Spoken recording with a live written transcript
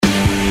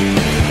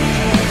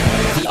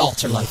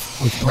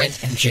AltarLife with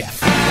Brent and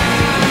Geoff.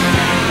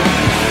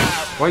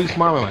 Why are you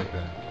smiling like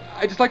that?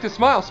 I just like to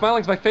smile.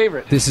 Smiling's my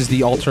favorite. This is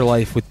the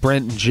AltarLife with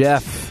Brent and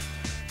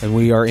Geoff, and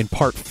we are in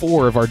part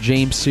 4 of our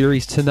James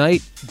series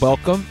tonight.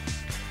 Welcome.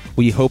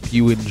 We hope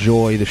you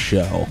enjoy the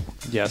show.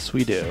 Yes,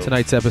 we do.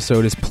 Tonight's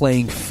episode is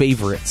Playing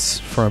Favorites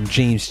from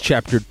James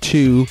chapter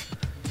 2.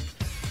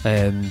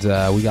 And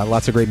we got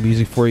lots of great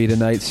music for you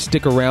tonight.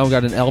 Stick around. We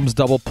got an Elms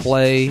double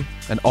play,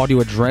 an Audio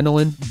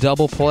Adrenaline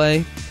double play.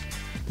 I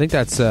think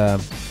that's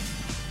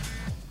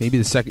maybe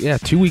the second. Yeah,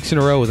 2 weeks in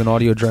a row with an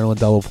Audio Adrenaline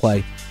double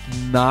play.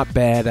 Not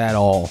bad at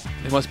all.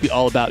 It must be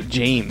all about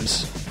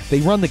James. They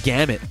run the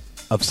gamut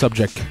of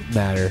subject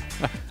matter.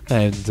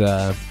 And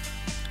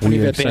when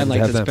you've got a band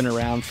like that's been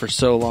around for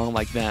so long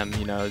like them,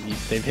 you know,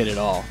 they've hit it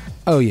all.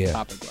 Oh, yeah.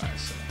 Topic-wise.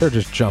 So. They're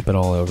just jumping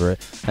all over it.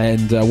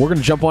 And we're going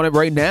to jump on it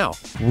right now.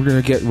 We're going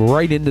to get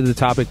right into the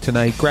topic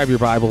tonight. Grab your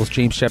Bibles,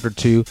 James chapter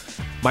 2.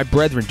 My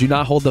brethren, do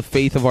not hold the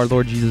faith of our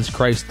Lord Jesus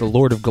Christ, the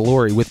Lord of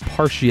glory, with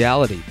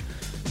partiality.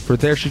 For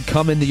there should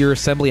come into your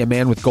assembly a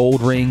man with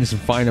gold rings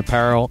and fine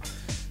apparel,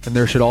 and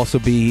there should also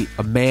be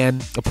a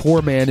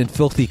poor man in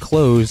filthy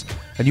clothes,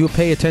 and you will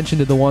pay attention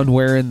to the one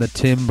wearing the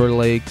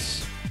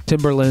Timberlands,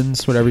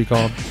 whatever you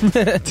call them.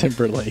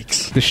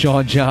 Timberlakes. The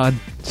Sean John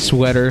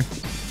sweater.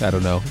 I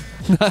don't know.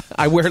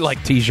 I wear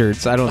like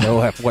t-shirts. I don't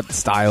know what the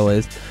style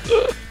is.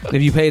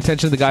 If you pay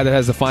attention to the guy that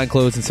has the fine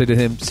clothes and say to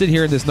him, sit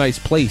here in this nice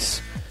place,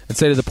 and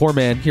say to the poor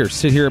man, here,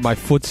 sit here at my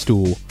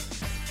footstool.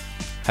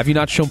 Have you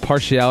not shown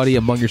partiality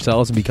among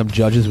yourselves and become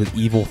judges with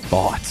evil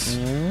thoughts?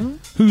 Mm-hmm.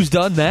 Who's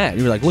done that?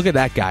 You're like, look at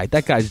that guy.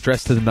 That guy's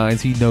dressed to the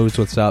nines. He knows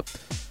what's up.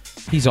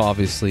 He's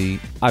obviously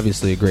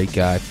a great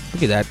guy.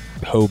 Look at that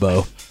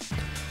hobo.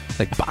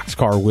 Like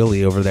Boxcar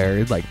Willie over there.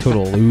 He's like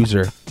total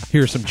loser.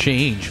 Here's some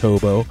change,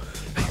 hobo.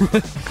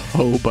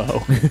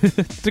 Hobo.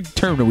 It's a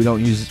term that we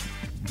don't use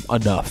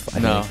enough. I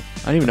don't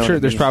even know. I'm sure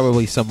there's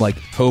probably some like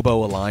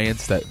hobo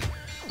alliance that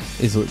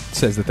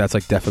says that that's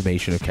like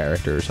defamation of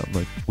character or something.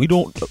 Like we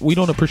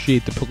don't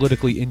appreciate the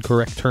politically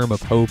incorrect term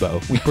of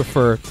hobo. We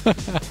prefer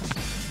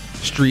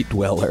street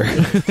dweller,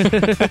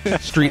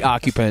 street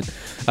occupant.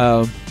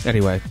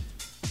 Anyway.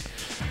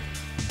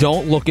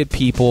 Don't look at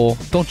people,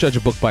 don't judge a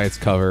book by its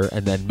cover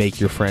and then make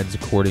your friends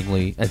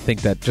accordingly and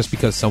think that just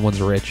because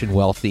someone's rich and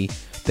wealthy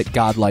that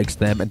God likes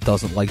them and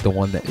doesn't like the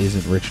one that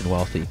isn't rich and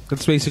wealthy.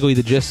 That's basically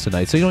the gist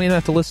tonight, so you don't even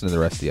have to listen to the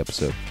rest of the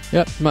episode.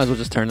 Yep, might as well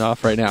just turn it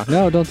off right now.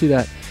 No, don't do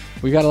that.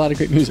 We got a lot of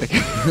great music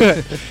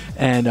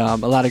and a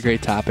lot of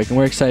great topic, and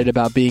we're excited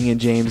about being in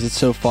James. It's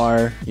so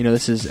far, you know,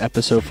 this is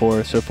episode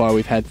 4. So far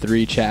we've had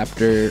 3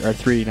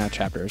 not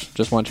chapters,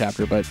 just 1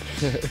 chapter, but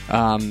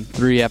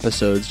 3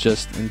 episodes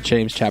just in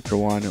James chapter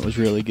 1. It was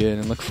really good,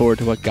 and look forward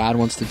to what God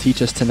wants to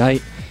teach us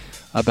tonight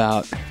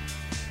about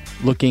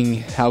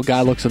looking how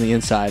God looks on the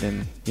inside,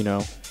 and, you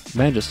know,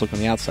 men just look on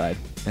the outside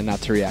and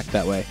not to react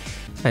that way.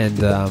 And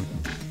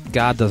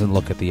God doesn't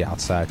look at the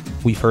outside.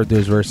 We've heard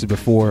those verses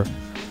before.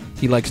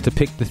 He likes to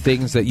pick the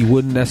things that you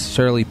wouldn't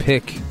necessarily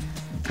pick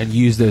and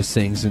use those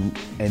things, and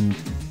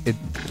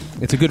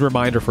it's a good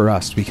reminder for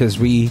us because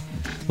we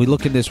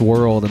look in this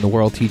world and the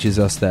world teaches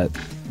us that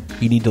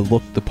you need to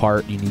look the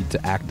part, you need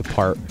to act the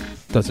part.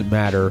 Doesn't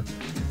matter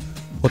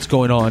what's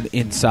going on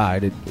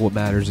inside. What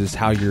matters is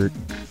how you're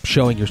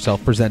showing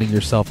yourself, presenting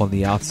yourself on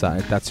the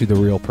outside. That's who the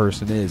real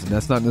person is, and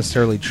that's not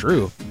necessarily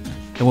true.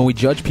 And when we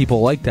judge people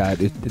like that,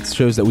 it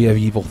shows that we have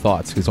evil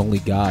thoughts because only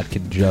God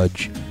can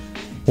judge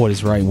what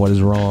is right and what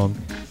is wrong.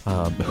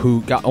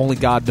 Only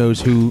God knows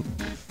who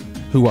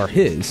are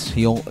His.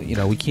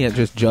 We can't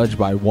just judge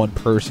by one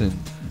person.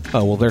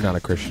 Oh, well, they're not a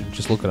Christian.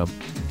 Just look at them.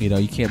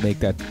 You can't make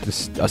that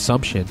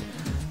assumption.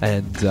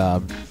 And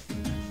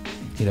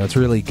it's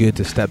really good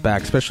to step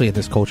back, especially in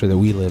this culture that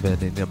we live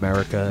in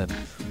America,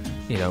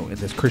 and in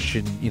this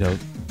Christian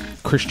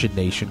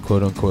nation,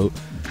 quote unquote.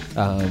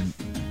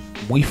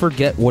 We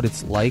forget what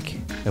it's like,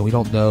 and we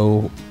don't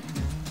know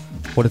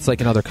what it's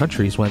like in other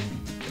countries when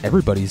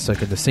everybody's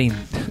like in the same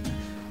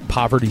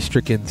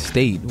poverty-stricken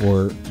state,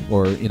 or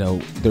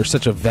there's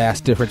such a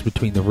vast difference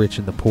between the rich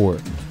and the poor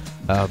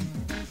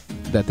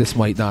that this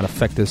might not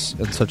affect us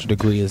in such a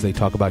degree as they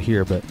talk about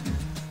here, but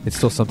it's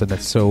still something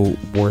that's so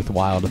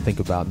worthwhile to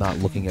think about, not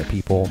looking at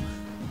people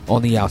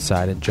on the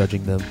outside and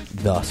judging them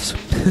thus.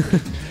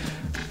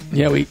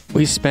 Yeah,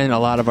 we spend a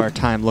lot of our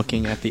time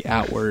looking at the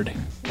outward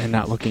and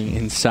not looking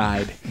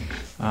inside,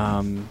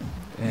 because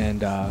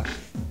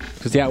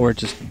the outward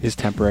just is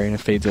temporary and it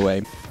fades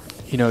away.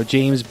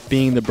 James,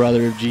 being the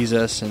brother of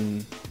Jesus,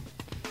 and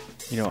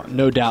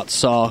no doubt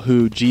saw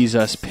who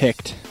Jesus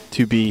picked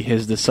to be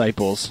his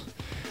disciples.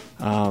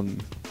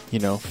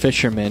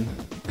 Fishermen,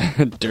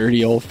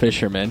 dirty old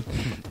fishermen,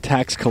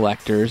 tax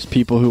collectors,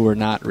 people who were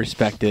not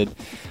respected.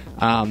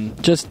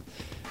 Just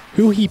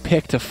who he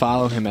picked to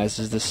follow him as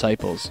his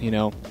disciples,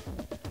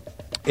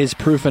 is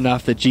proof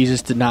enough that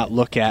Jesus did not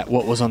look at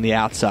what was on the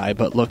outside,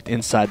 but looked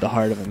inside the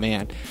heart of a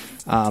man.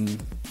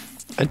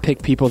 And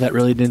pick people that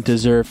really didn't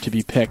deserve to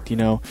be picked,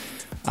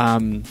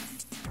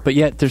 But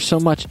yet there's so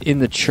much in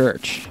the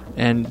church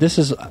And this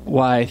is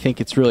why I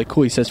think it's really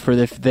cool. He says, for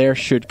if there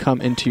should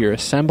come into your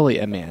assembly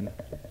a man,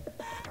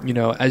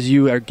 as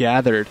you are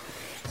gathered,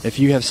 if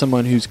you have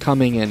someone who's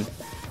coming and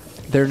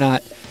they're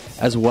not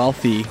as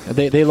wealthy,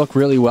 they look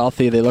really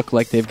wealthy, they look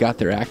like they've got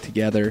their act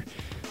together,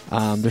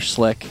 they're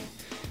slick,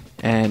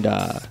 and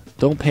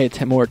don't pay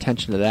more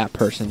attention to that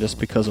person just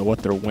because of what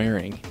they're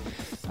wearing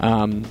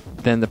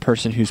than the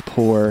person who's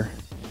poor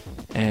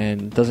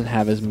and doesn't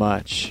have as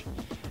much.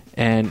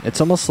 And it's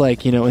almost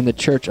like, in the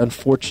church,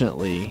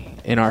 unfortunately,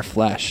 in our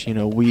flesh,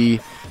 we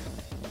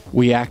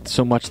act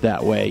so much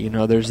that way.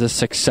 There's the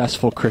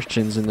successful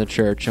Christians in the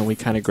church, and we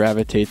kind of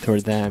gravitate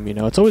toward them.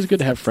 It's always good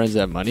to have friends that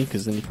have money,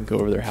 because then you can go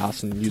over their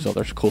house and use all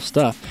their cool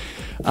stuff.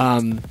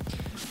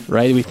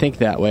 Right? We think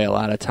that way a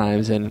lot of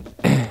times. And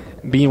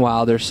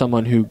meanwhile, there's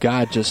someone who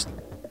God just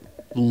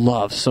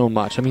loves so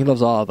much. I mean, he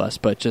loves all of us,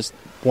 but just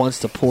wants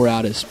to pour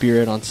out his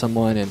spirit on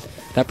someone. And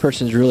that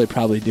person's really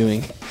probably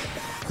doing,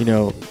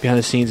 behind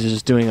the scenes is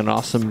just doing an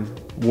awesome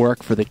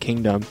work for the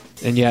kingdom.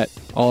 And yet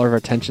all of our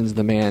attention's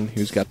the man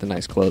who's got the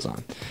nice clothes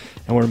on.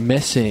 And we're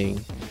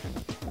missing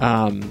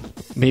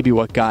maybe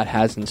what God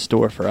has in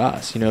store for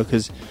us,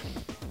 because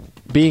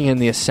being in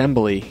the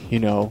assembly,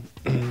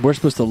 we're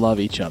supposed to love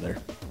each other.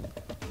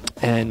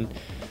 And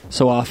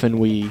so often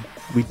we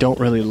don't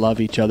really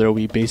love each other.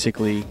 We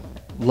basically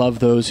love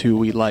those who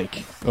we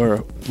like,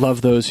 or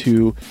love those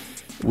who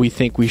we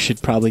think we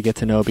should probably get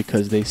to know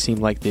because they seem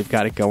like they've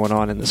got it going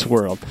on in this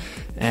world.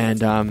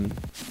 And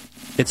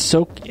it's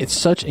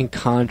such in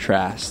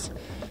contrast.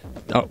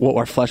 What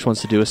our flesh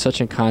wants to do is such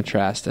in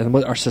contrast, and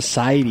what our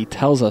society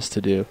tells us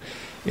to do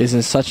is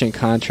in such in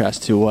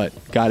contrast to what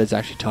God is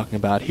actually talking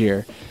about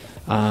here.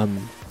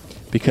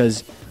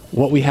 Because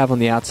what we have on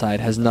the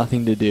outside has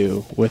nothing to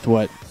do with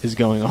what is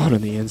going on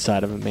the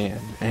inside of a man.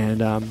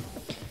 And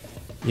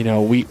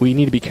we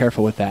need to be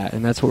careful with that,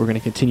 and that's what we're going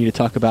to continue to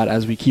talk about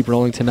as we keep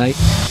rolling tonight.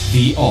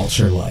 The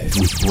AltarLife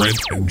with Brent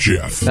and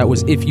Geoff. That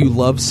was If You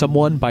Love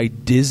Someone by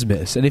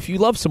Dismas. And if you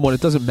love someone,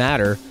 it doesn't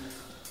matter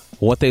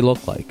what they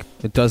look like.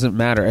 It doesn't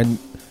matter. And,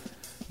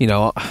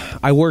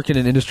 I work in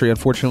an industry,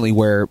 unfortunately,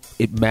 where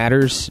it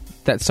matters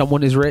that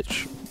someone is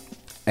rich.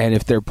 And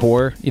if they're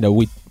poor,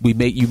 you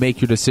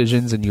make your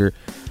decisions and your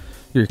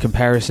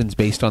comparisons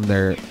based on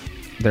their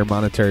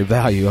monetary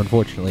value.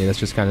 Unfortunately, that's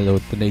just kind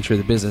of the nature of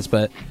the business.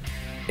 But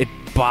it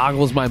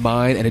boggles my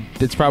mind, and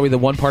it's probably the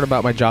one part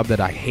about my job that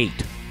I hate,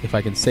 if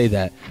I can say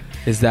that,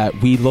 is that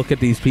we look at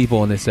these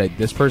people and they say,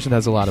 this person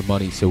has a lot of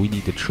money, so we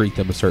need to treat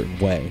them a certain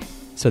way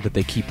so that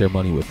they keep their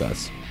money with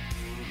us.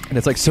 And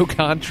it's like so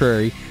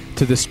contrary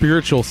to the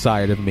spiritual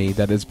side of me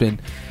that has been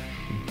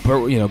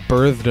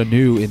birthed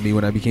anew in me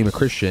when I became a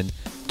Christian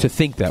to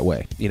think that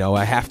way.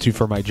 I have to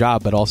for my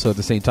job, but also at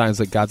the same time, it's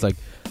like God's like,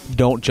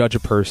 don't judge a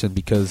person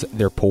because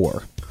they're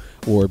poor,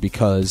 or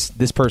because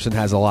this person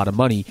has a lot of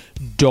money.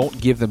 Don't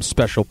give them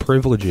special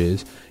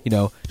privileges.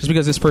 Just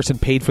because this person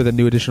paid for the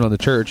new addition on the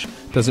church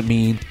doesn't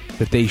mean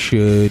that they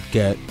should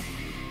get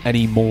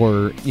any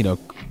more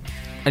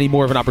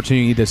of an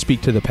opportunity to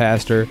speak to the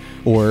pastor,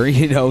 or,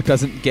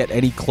 doesn't get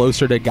any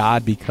closer to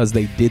God because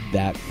they did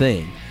that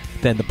thing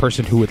than the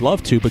person who would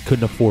love to but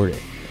couldn't afford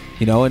it.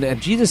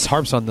 And Jesus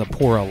harps on the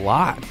poor a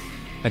lot.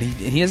 And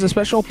he has a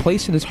special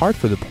place in his heart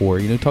for the poor.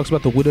 He talks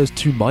about the widow's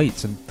 2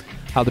 mites and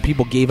how the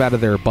people gave out of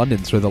their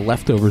abundance or the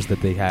leftovers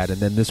that they had. And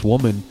then this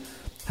woman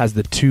has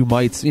the 2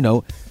 mites.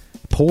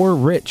 Poor,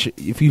 rich.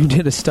 If you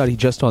did a study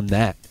just on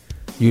that,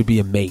 you'd be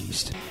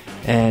amazed.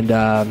 And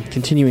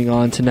continuing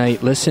on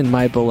tonight, listen,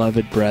 my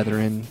beloved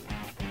brethren,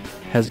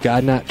 has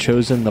God not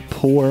chosen the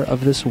poor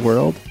of this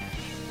world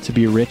to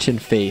be rich in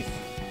faith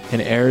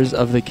and heirs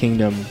of the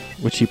kingdom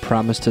which he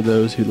promised to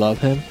those who love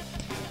him?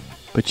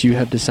 But you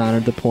have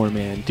dishonored the poor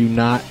man. Do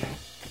not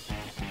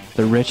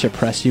the rich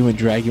oppress you and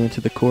drag you into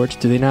the courts?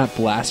 Do they not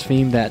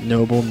blaspheme that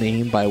noble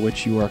name by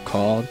which you are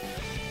called?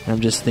 And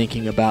I'm just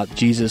thinking about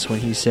Jesus when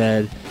he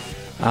said,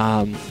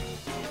 how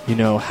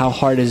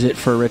hard is it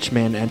for a rich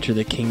man to enter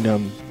the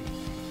kingdom?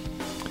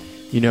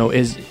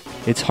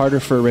 It's harder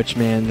for a rich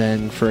man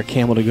than for a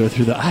camel to go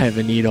through the eye of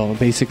a needle. And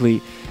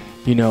basically,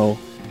 the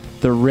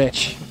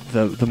rich,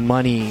 the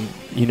money,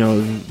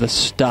 the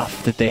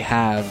stuff that they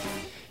have,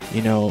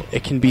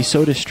 it can be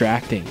so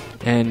distracting.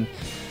 And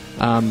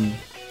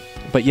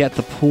but yet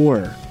the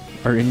poor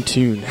are in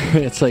tune.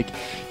 It's like,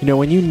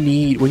 when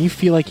you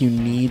feel like you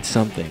need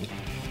something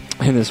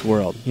in this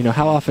world,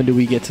 how often do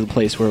we get to the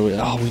place where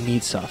we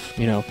need stuff?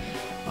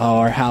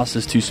 Our house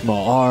is too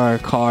small. Our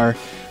car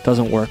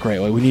doesn't work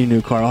right. We need a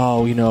new car.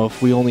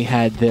 If we only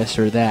had this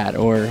or that,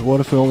 or what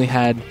if we only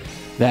had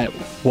that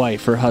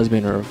wife or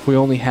husband, or if we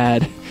only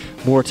had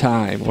more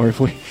time, or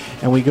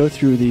and we go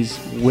through these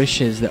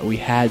wishes that we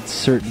had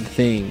certain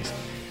things,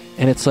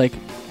 and it's like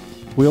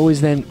we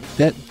always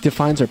that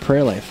defines our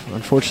prayer life,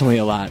 unfortunately,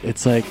 a lot.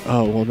 It's like,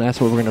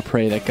 that's what we're going to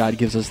pray, that God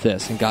gives us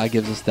this and God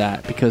gives us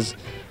that, because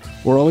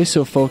we're always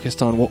so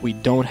focused on what we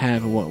don't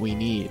have and what we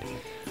need.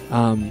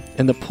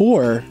 And the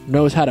poor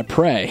knows how to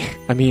pray.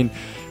 I mean,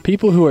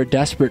 people who are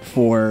desperate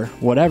for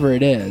whatever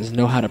it is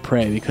know how to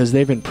pray because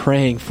they've been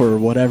praying for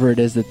whatever it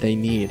is that they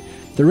need.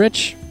 The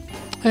rich,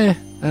 I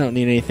don't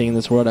need anything in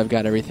this world. I've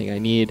got everything I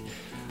need.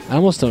 I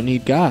almost don't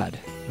need God.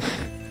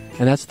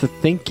 And that's the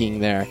thinking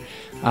there.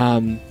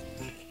 And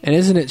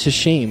isn't it a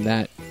shame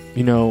that,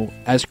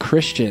 as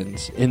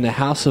Christians in the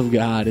house of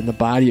God, in the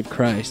body of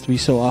Christ, we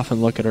so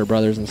often look at our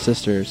brothers and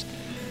sisters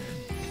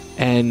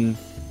and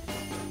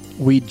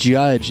we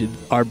judge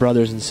our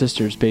brothers and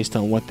sisters based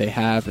on what they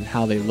have and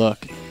how they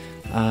look.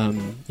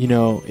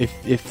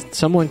 If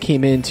someone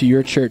came into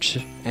your church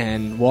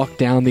and walked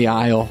down the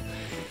aisle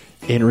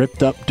in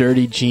ripped up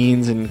dirty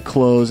jeans and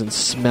clothes and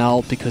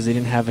smelled because they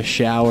didn't have a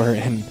shower,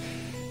 and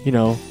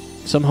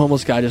some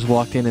homeless guy just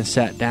walked in and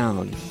sat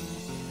down,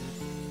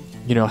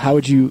 how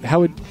would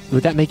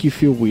that make you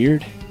feel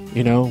weird?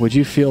 Would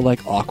you feel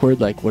like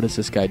awkward, like what is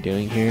this guy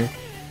doing here?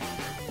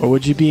 Or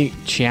would you be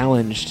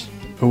challenged,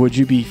 or would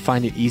you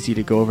find it easy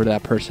to go over to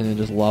that person and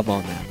just love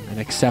on them and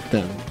accept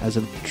them as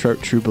a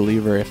true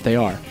believer if they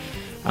are?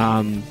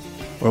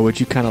 Or would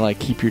you kind of like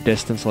keep your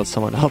distance, let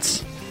someone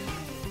else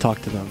talk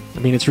to them? I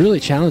mean, it's really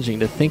challenging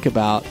to think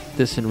about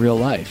this in real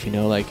life,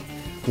 like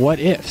what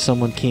if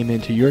someone came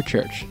into your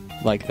church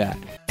like that?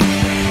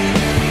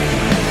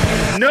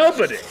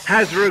 Nobody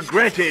has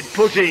regretted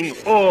putting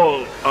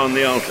all on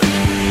the altar.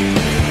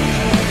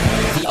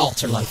 The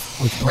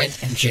AltarLife with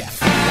Brent and Geoff.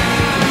 Some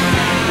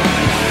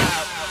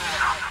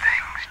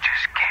things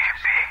just can't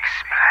be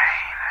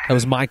explained. That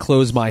was My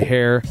Clothes, My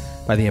Hair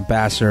by The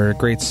Ambassador. A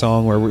great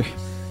song where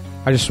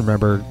I just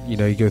remember, you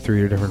go through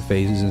your different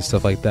phases and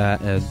stuff like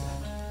that, and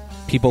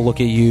people look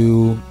at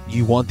you,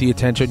 you want the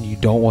attention, you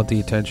don't want the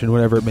attention,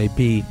 whatever it may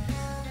be.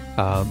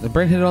 And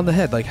Brent hit it on the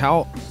head, like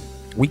how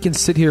we can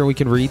sit here and we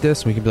can read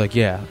this and we can be like,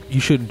 yeah, you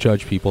shouldn't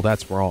judge people,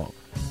 that's wrong.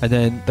 And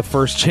then the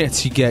first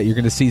chance you get, you're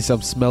going to see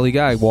some smelly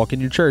guy walk in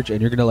your church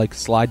and you're going to like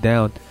slide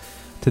down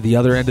to the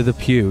other end of the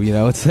pew.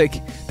 It's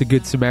like the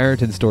Good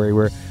Samaritan story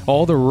where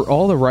all the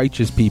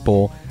righteous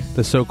people,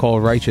 the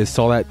so-called righteous,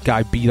 saw that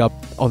guy beat up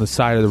on the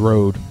side of the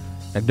road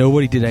and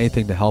nobody did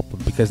anything to help him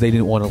because they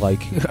didn't want to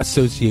like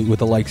associate with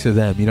the likes of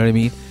them. You know what I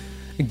mean?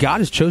 And God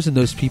has chosen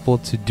those people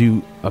to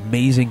do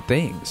amazing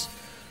things.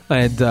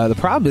 And the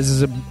problem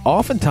is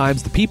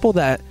oftentimes the people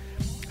that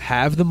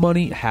have the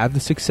money, have the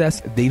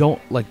success, they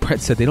don't, like Brett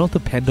said, they don't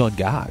depend on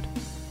God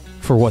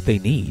for what they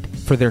need,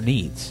 for their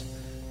needs.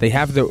 They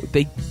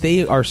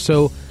are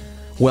so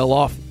well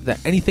off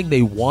that anything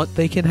they want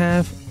they can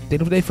have.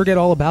 They forget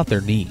all about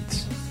their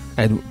needs.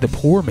 And the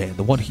poor man,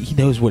 the one, he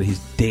knows what his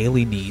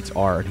daily needs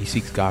are, and he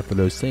seeks God for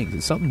those things.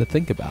 It's something to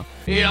think about.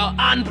 You're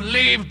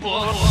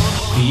unbelievable.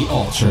 The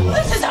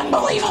AltarLife. This is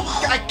unbelievable.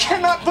 I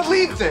cannot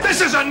believe this.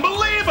 This is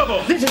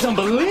unbelievable. This is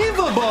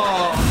unbelievable.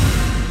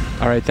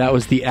 All right, that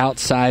was The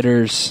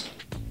Outsiders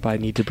by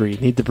Need to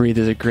Breathe. Need to Breathe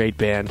is a great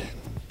band.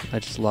 I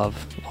just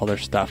love all their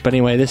stuff. But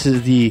anyway, this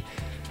is the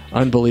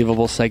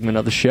unbelievable segment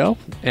of the show.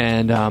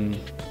 And,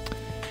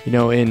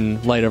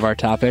 in light of our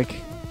topic,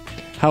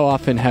 how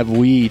often have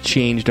we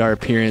changed our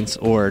appearance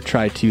or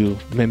tried to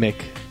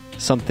mimic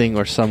something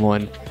or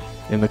someone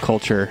in the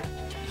culture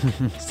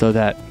so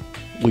that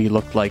we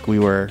looked like we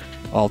were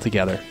all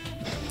together?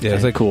 Yeah,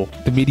 it's like cool.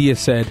 The media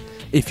said,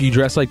 if you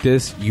dress like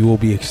this, you will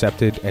be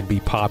accepted and be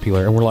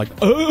popular. And we're like,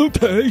 oh,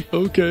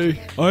 okay.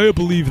 I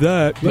believe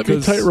that. Let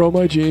me tight roll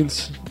my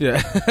jeans.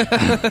 Yeah.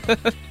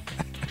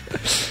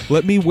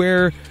 Let me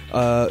wear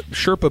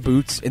Sherpa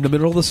boots in the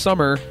middle of the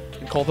summer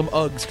and call them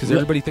Uggs because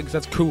everybody thinks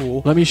that's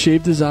cool. Let me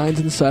shave designs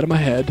in the side of my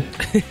head.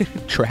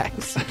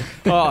 Tracks.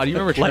 Oh, do you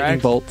remember Tracks? Lightning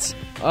bolts.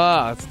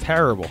 Ah, it's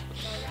terrible.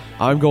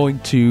 I'm going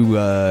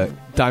to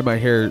dye my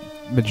hair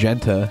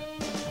magenta,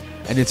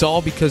 and it's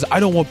all because I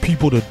don't want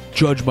people to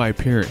judge my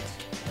appearance.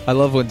 I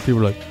love when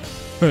people are like,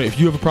 hey, if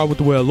you have a problem with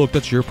the way I look,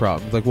 that's your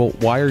problem. It's like, well,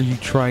 why are you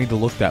trying to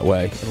look that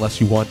way unless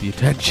you want the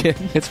attention?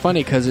 It's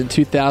funny because in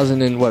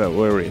 2011,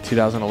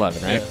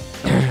 right?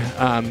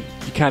 Yeah.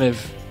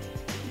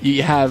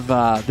 you have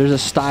there's a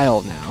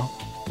style now,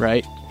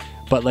 right?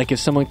 But like if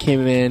someone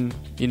came in,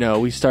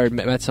 we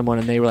met someone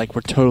and they were like,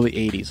 we're totally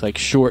 80s, like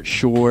short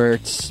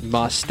shorts,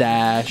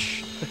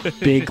 mustache,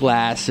 big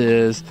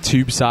glasses,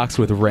 tube socks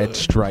with red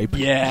stripe.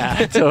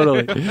 Yeah,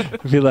 totally.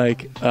 Be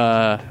like,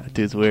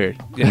 dude's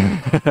weird. Yeah.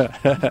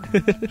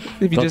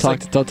 Don't talk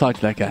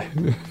to that guy.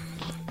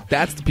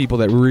 That's the people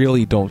that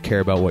really don't care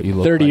about what you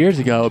look 30 like. years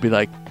ago, it would be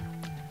like,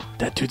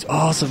 that dude's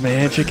awesome,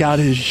 man. Check out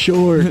his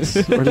shorts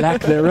or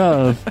lack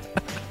thereof.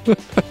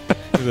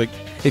 Like,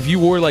 if you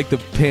wore like the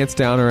pants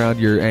down around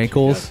your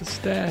ankles,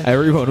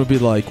 everyone would be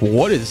like,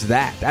 what is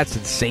that? That's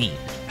insane.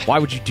 Why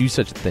would you do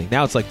such a thing?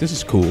 Now it's like, this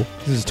is cool.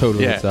 This is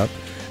totally what's up.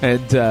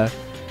 And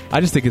I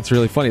just think it's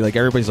really funny. Like,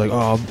 everybody's like,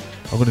 oh,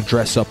 I'm going to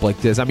dress up like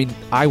this. I mean,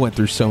 I went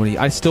through so many.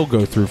 I still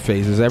go through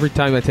phases. Every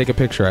time I take a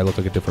picture, I look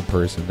like a different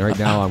person. Right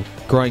now, I'm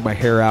growing my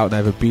hair out and I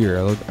have a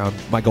beard.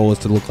 My goal is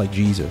to look like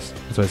Jesus.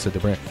 That's what I said to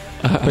Brent.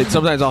 But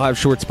sometimes I'll have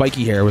short,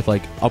 spiky hair with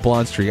like a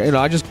blonde streak.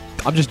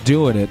 I'm just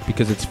doing it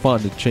because it's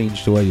fun to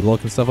change the way you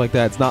look and stuff like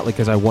that. It's not like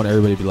because I want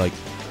everybody to be like,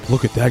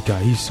 look at that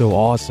guy. He's so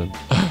awesome.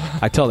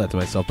 I tell that to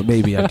myself, but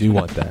maybe I do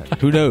want that.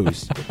 Who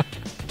knows?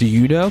 Do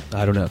you know?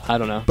 I don't know. I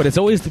don't know. But it's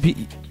always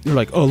you're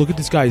like, oh, look at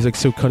this guy. He's like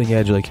so cutting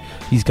edge. Like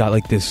he's got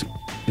like this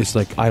this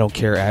like I don't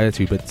care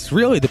attitude, but it's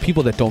really the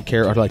people that don't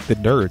care are like the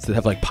nerds that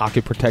have like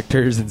pocket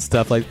protectors and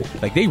stuff like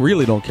they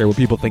really don't care what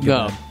people think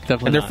of them.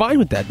 Definitely and they're not. fine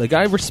with that. Like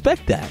I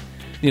respect that.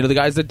 You know, the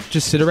guys that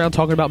just sit around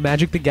talking about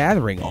Magic the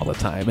Gathering all the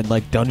time and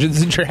like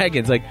Dungeons and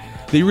Dragons, like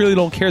they really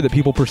don't care that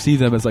people perceive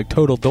them as like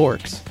total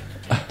dorks.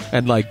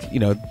 And like, you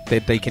know,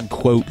 they can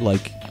quote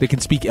like they can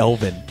speak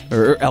Elven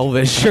or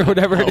Elvish or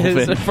whatever it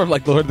is from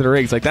like Lord of the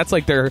Rings. Like that's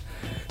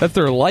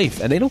their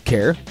life, and they don't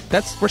care.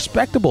 That's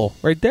respectable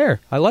right there.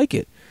 I like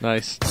it.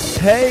 Nice.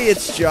 Hey,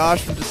 it's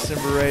Josh from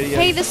December Radio.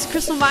 Hey, this is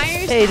Crystal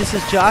Myers. Hey, this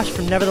is Josh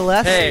from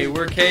Nevertheless. Hey,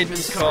 we're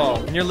Cademan's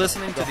Call, and you're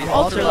listening to the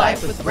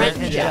AltarLife with Brent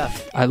and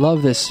Geoff. I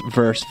love this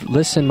verse.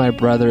 Listen, my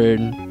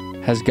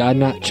brethren, has God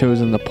not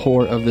chosen the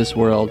poor of this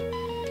world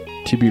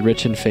to be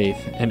rich in faith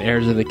and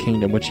heirs of the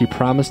kingdom, which he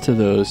promised to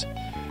those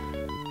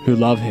who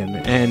love him?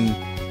 And,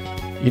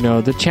 you know,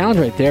 the challenge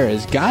right there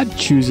is God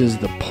chooses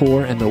the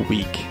poor and the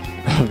weak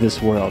of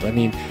this world. I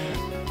mean,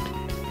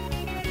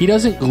 he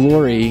doesn't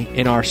glory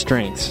in our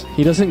strengths.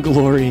 He doesn't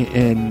glory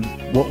in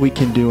what we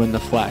can do in the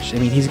flesh. I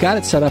mean, he's got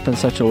it set up in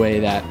such a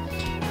way that,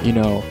 you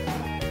know,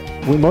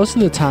 most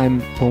of the time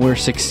when we're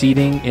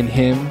succeeding in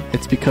him,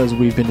 it's because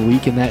we've been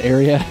weak in that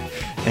area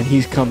and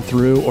he's come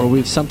through, or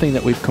we've something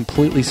that we've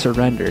completely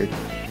surrendered.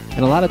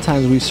 And a lot of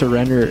times we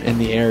surrender in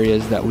the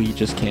areas that we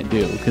just can't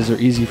do because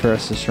they're easy for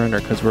us to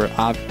surrender because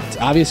it's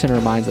obvious in our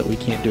minds that we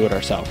can't do it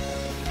ourselves.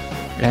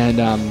 And,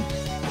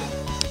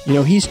 you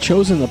know, he's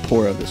chosen the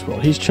poor of this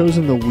world. He's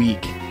chosen the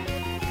weak.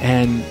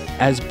 And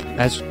as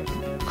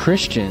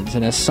Christians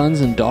and as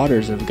sons and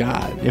daughters of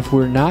God, if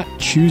we're not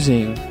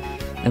choosing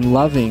and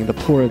loving the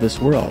poor of this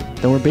world,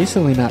 then we're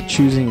basically not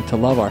choosing to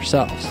love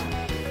ourselves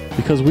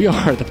because we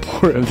are the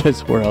poor of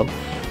this world.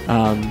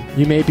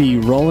 You may be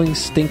rolling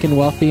stinking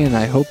wealthy, and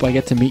I hope I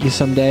get to meet you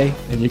someday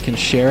and you can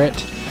share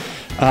it.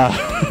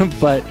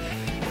 But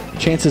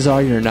chances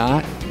are you're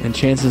not, and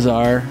chances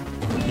are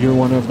you're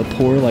one of the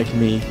poor like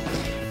me.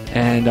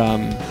 And,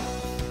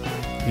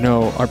 you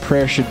know, our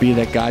prayer should be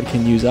that God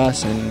can use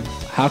us, and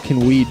how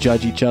can we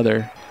judge each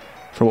other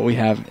for what we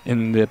have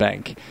in the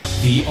bank?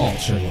 The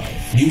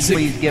AltarLife. Music.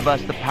 Please give us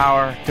the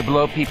power to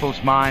blow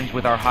people's minds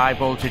with our high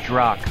voltage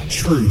rock.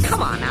 Truth.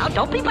 Come on now,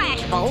 don't be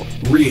bashful.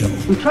 Real.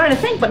 I'm trying to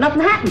think, but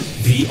nothing happened.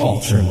 The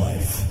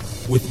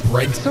AltarLife. With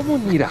Brent.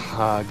 Someone need a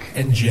hug.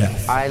 And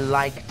Geoff. I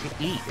like to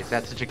eat. Is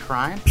that such a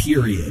crime?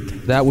 Period.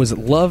 That was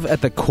Love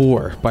at the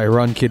Core by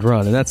Run Kid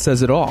Run, and that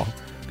says it all.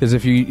 Because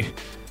if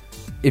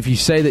you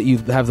say that you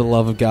have the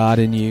love of God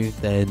in you,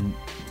 then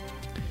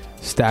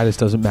status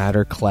doesn't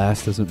matter,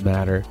 class doesn't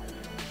matter,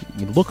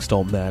 looks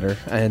don't matter.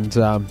 And,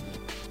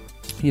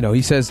 you know,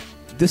 he says,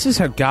 this is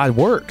how God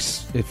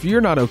works. If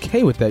you're not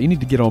okay with that, you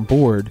need to get on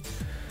board.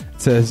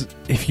 It says,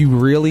 if you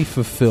really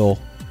fulfill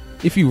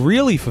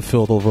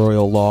the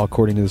royal law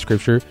according to the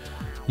scripture,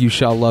 you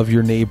shall love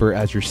your neighbor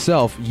as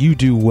yourself, you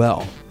do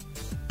well.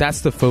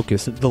 That's the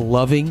focus, the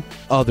loving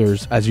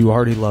others as you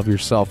already love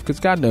yourself. Because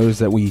God knows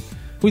that we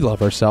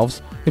love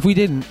ourselves. If we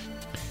didn't,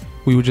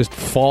 we would just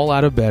fall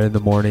out of bed in the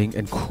morning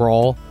and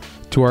crawl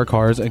to our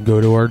cars and go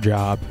to our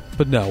job.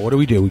 But no, what do?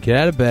 We get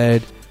out of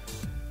bed,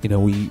 you know,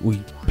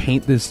 we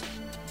paint this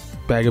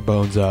bag of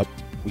bones up,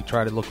 we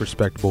try to look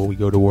respectable, we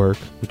go to work,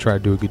 we try to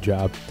do a good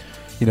job.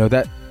 You know,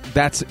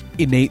 that's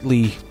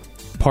innately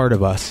part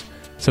of us.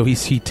 So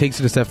he takes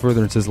it a step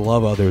further and says,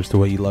 love others the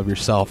way you love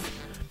yourself.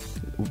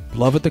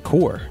 Love at the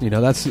core. You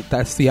know,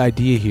 that's the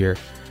idea here.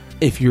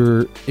 If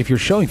you're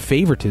showing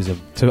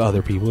favoritism to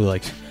other people,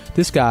 like,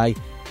 this guy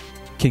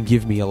can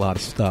give me a lot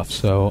of stuff,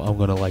 so I'm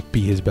gonna like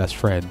be his best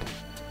friend.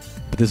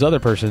 But this other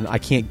person, I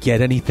can't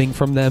get anything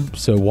from them,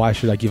 so why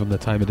should I give him the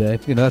time of day?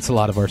 You know, that's a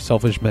lot of our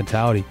selfish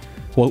mentality.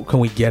 What can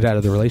we get out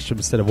of the relationship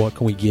instead of what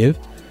can we give?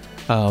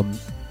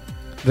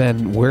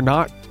 Then we're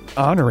not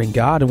honoring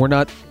God and we're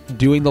not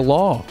doing the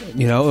law.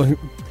 You know,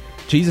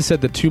 Jesus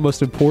said the two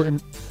most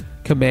important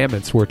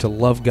commandments were to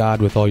love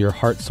God with all your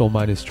heart, soul,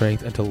 mind, and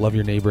strength, and to love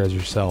your neighbor as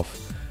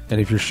yourself.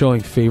 And if you're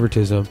showing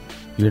favoritism,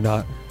 you're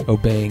not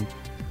obeying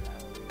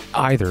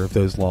either of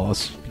those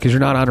laws, because you're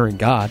not honoring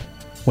God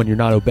when you're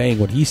not obeying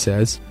what he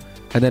says.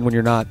 And then when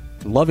you're not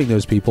loving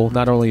those people,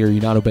 not only are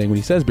you not obeying what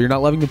he says, but you're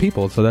not loving the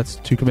people. So that's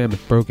two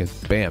commandments broken.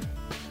 Bam.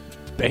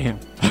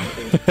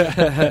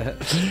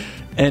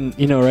 And,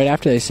 you know, right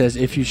after that, he says,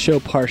 if you show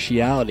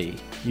partiality,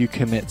 you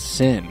commit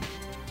sin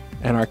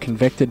and are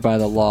convicted by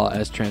the law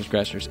as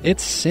transgressors.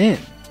 It's sin.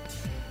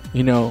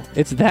 You know,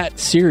 it's that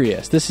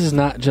serious. This is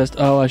not just,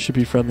 oh, I should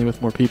be friendly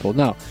with more people.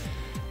 No.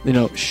 You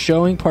know,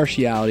 showing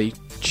partiality,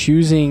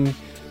 choosing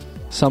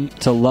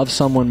to love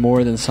someone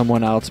more than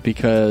someone else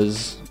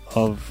because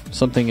of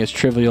something as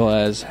trivial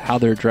as how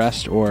they're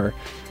dressed or,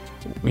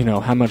 you know,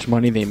 how much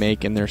money they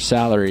make in their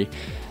salary,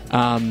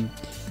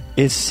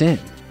 is sin.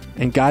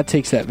 And God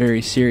takes that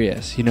very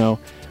serious. You know,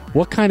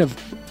 what kind of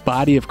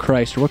body of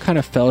Christ or what kind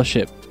of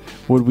fellowship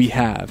would we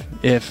have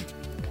if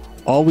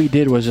all we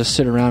did was just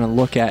sit around and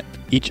look at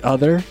each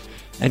other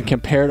and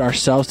compared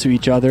ourselves to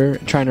each other,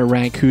 trying to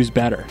rank who's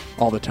better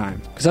all the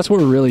time? Because that's what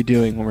we're really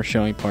doing when we're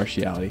showing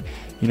partiality.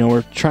 You know,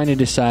 we're trying to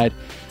decide,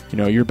 you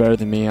know, you're better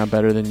than me, I'm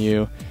better than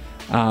you.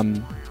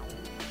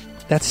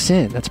 that's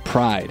sin. That's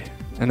pride.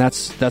 And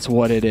that's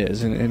what it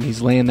is. And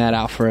he's laying that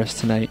out for us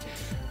tonight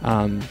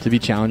to be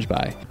challenged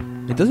by.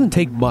 It doesn't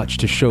take much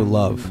to show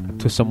love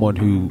to someone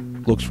who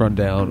looks run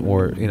down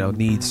or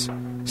needs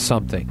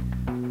something.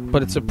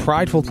 But it's a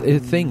prideful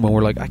thing when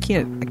we're like, I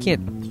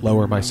can't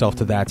lower myself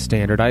to that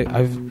standard.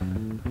 I've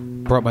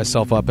brought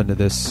myself up into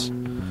this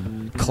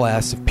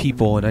class of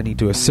people, and I need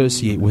to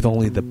associate with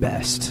only the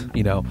best,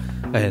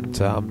 and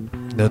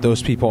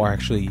those people are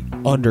actually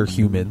under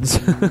humans.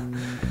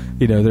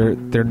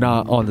 They're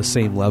not on the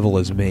same level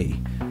as me.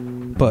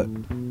 But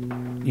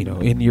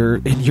in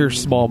your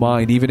small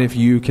mind, even if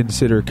you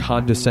consider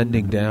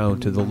condescending down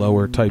to the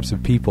lower types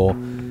of people,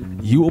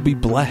 you will be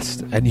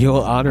blessed and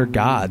you'll honor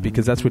God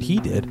because that's what he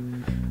did.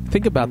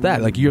 Think about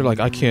that. Like, you're like,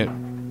 I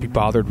can't be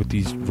bothered with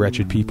these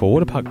wretched people.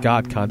 What about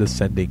God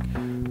condescending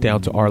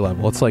down to our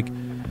level? It's like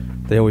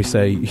they always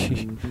say,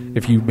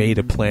 if you made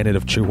a planet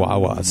of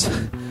chihuahuas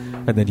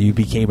and then you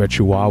became a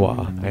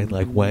chihuahua and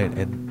like went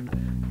and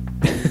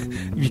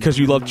because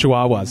you love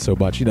chihuahuas so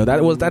much,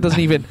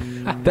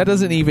 that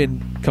doesn't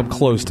even come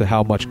close to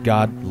how much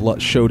God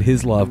showed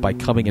his love by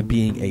coming and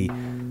being a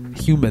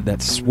human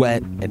that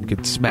sweat and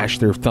could smash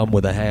their thumb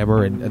with a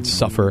hammer and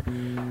suffer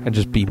and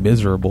just be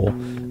miserable.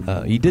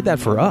 He did that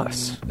for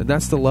us, and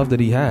that's the love that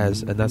he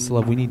has, and that's the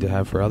love we need to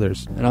have for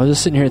others. And I was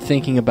just sitting here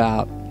thinking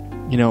about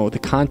the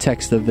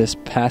context of this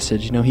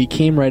passage. He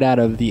came right out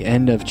of the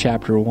end of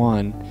chapter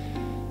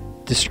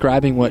 1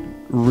 describing what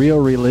real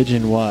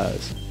religion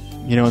was.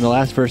 In the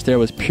last verse there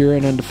was pure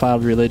and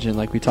undefiled religion,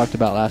 like we talked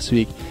about last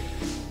week.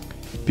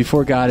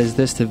 Before God is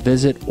this, to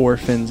visit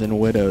orphans and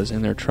widows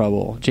in their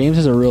trouble. James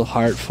has a real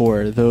heart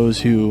for those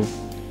who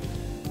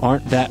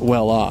aren't that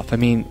well off. I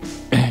mean,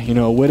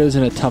 a widow's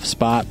in a tough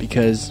spot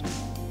because,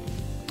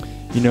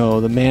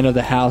 the man of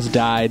the house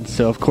died,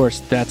 so of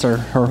course that's her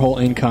whole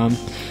income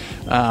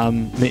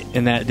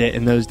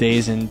in those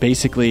days, and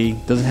basically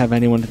doesn't have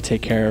anyone to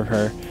take care of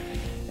her.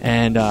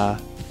 And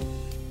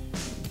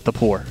the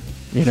poor.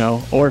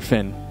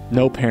 Orphan,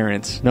 no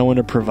parents, no one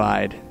to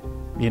provide,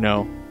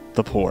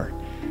 the poor.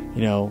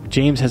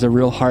 James has a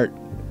real heart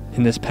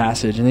in this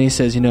passage. And then he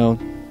says,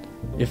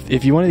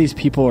 if you one of these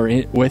people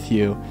are with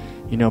you,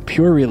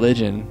 pure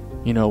religion,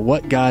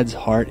 what God's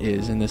heart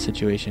is in this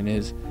situation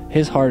is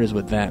his heart is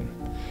with them.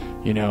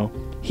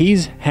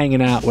 He's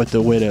hanging out with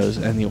the widows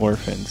and the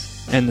orphans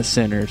and the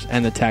sinners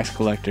and the tax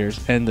collectors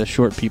and the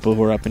short people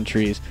who are up in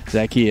trees,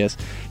 Zacchaeus.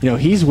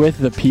 He's with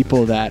the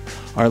people that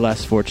are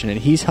less fortunate.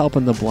 He's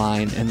helping the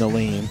blind and the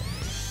lame,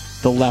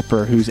 the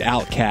leper who's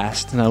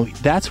outcast.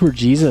 That's where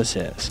Jesus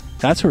is.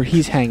 That's where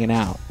he's hanging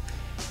out.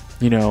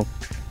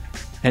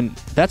 And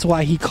that's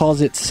why he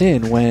calls it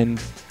sin when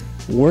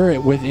we're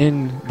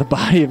within the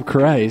body of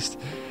Christ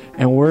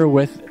and we're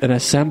with an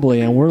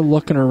assembly and we're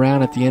looking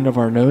around at the end of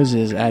our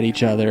noses at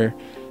each other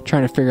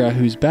trying to figure out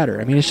who's better.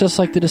 I mean, it's just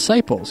like the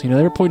disciples. They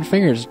were pointing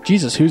fingers.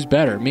 Jesus, who's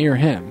better, me or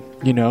him?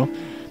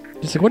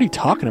 It's like, what are you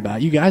talking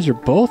about? You guys are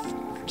both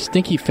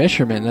stinky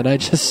fishermen that I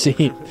just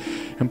seen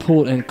and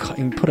pulled and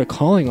put a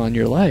calling on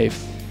your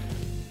life.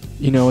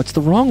 It's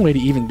the wrong way to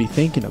even be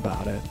thinking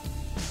about it.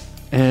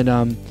 And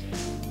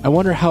I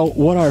wonder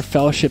what our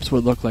fellowships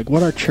would look like,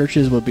 what our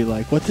churches would be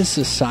like, what this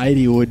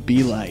society would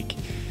be like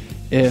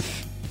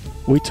if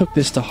we took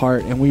this to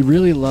heart and we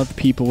really loved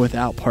people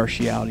without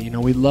partiality.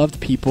 We loved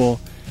people,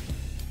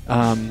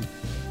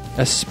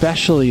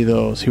 especially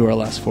those who are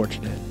less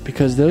fortunate,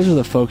 because those are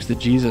the folks that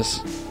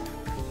Jesus,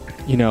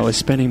 is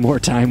spending more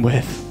time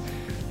with.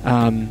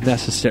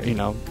 Necessarily, you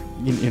know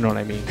what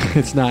I mean.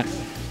 It's not,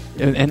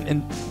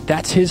 and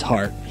that's his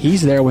heart.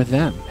 He's there with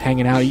them,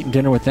 hanging out, eating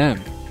dinner with them.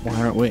 Why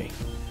aren't we?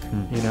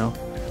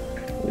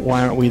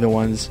 Why aren't we the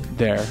ones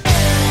there?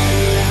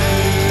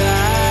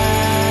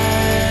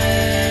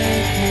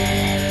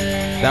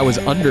 That was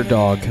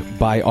Underdog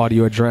by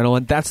Audio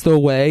Adrenaline. That's the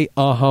way,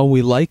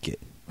 we like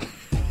it.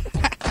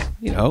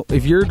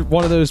 If you're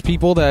one of those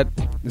people that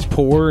is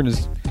poor and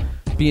is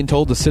being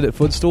told to sit at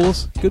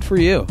footstools, good for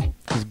you.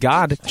 Because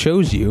God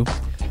chose you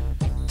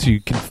to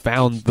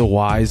confound the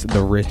wise and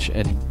the rich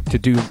and to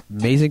do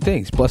amazing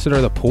things. Blessed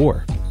are the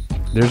poor.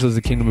 Theirs is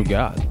the kingdom of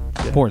God.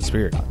 Yeah. Poor in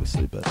spirit,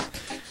 obviously, but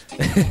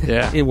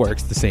yeah, it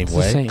works the same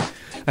way. Same.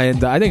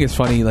 And I think it's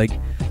funny, like,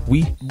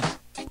 we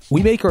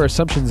make our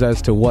assumptions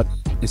as to what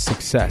is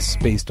success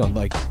based on,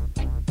 like,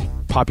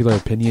 popular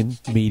opinion,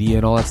 media,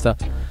 and all that stuff.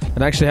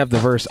 And I actually have the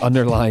verse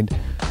underlined.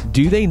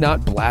 Do they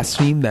not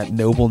blaspheme that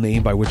noble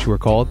name by which you are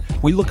called?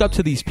 We look up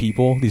to these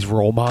people, these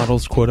role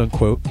models, quote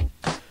unquote.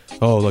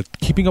 Oh, like,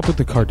 keeping up with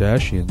the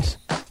Kardashians.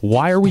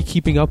 Why are we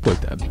keeping up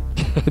with them?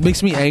 It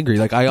makes me angry.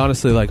 Like, I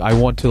honestly, like, I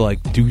want to,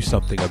 like, do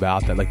something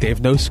about that. Like, they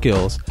have no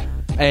skills.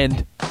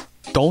 And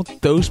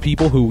don't those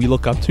people who we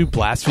look up to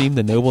blaspheme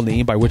the noble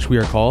name by which we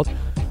are called?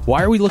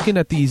 Why are we looking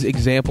at these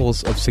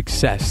examples of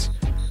success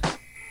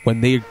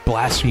when they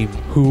blaspheme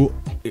who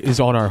is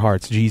on our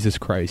hearts, Jesus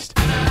Christ?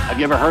 Have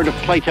you ever heard of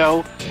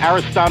Plato,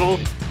 Aristotle,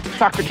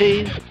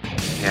 Socrates?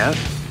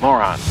 Yes,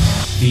 moron.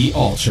 The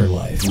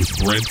AltarLife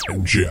with Brent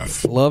and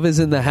Geoff. Love is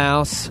in the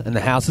house, and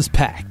the house is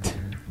packed.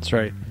 That's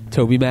right.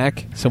 Toby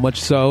Mac. So much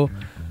so,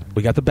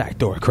 we got the back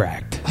door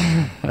cracked.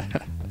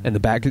 And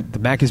the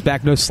Mac is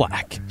back, no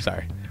slack.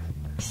 Sorry.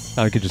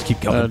 I could just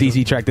keep going.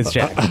 DC track this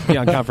jack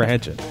beyond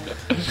comprehension.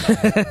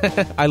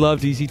 I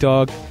love DC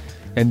Talk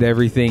and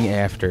everything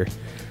after.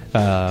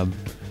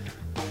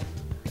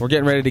 We're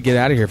getting ready to get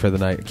out of here for the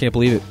night. I can't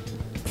believe it.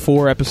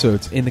 4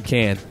 episodes in the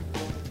can.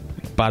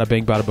 Bada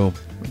bing, bada boom.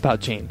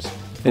 About James.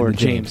 4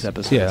 James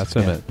episodes. Yeah, that's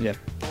what I meant. Yeah.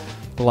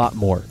 A lot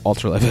more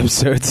AltarLife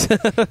episodes.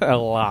 A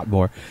lot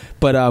more.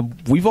 But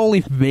we've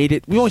only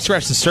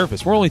scratched the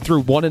surface. We're only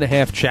through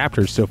 1.5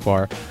 chapters so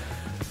far.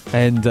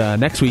 And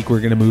next week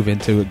we're going to move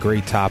into a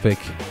great topic.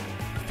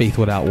 Faith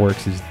without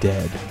works is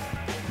dead.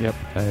 Yep.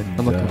 And,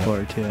 I'm looking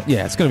forward to it.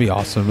 Yeah, it's going to be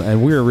awesome.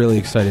 And we're really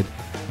excited.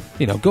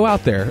 Go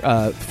out there.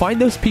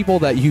 Find those people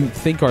that you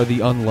think are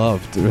the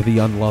unloved or the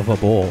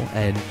unlovable.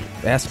 And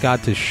ask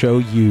God to show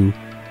you,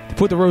 to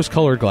put the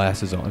rose-colored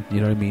glasses on. You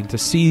know what I mean? To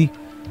see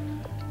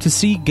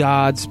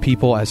God's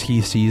people as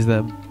He sees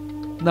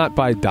them, not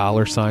by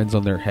dollar signs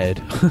on their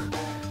head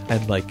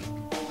and like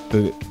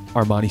the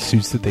Armani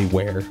suits that they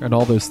wear and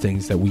all those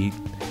things that we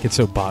get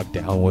so bogged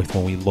down with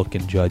when we look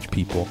and judge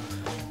people.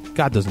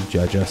 God doesn't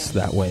judge us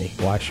that way.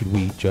 Why should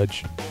we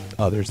judge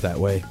others that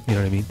way? You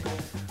know what I mean?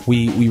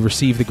 We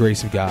receive the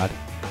grace of God,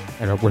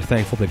 and we're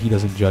thankful that He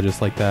doesn't judge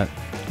us like that.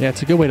 Yeah,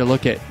 it's a good way to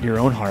look at your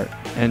own heart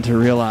and to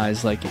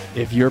realize, like,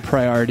 if your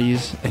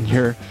priorities and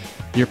your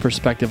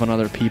perspective on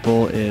other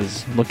people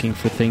is looking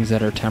for things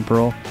that are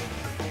temporal,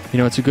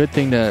 it's a good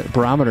thing, to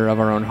barometer of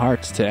our own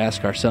hearts, to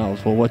ask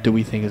ourselves, well, what do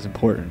we think is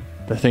important?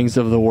 The things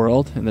of the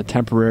world and the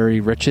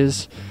temporary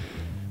riches?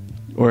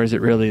 Or is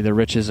it really the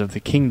riches of the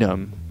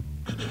kingdom?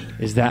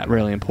 Is that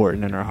really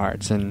important in our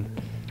hearts?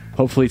 And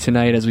hopefully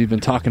tonight, as we've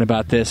been talking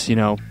about this,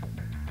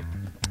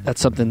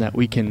 that's something that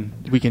we can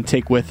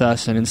take with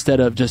us, and instead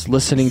of just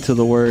listening to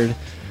the word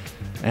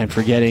and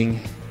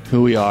forgetting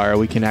who we are,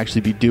 we can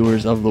actually be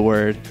doers of the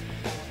word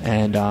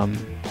and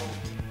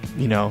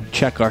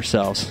check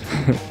ourselves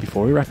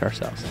before we wreck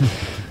ourselves.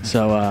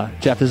 So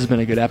Jeff, this has been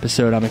a good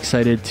episode. I'm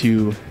excited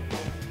to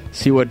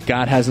see what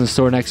God has in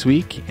store next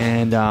week,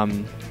 and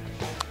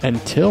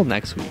until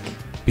next week,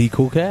 be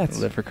cool cats.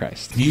 Live for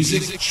Christ.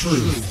 Music,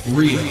 truth,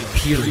 real,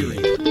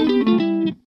 period.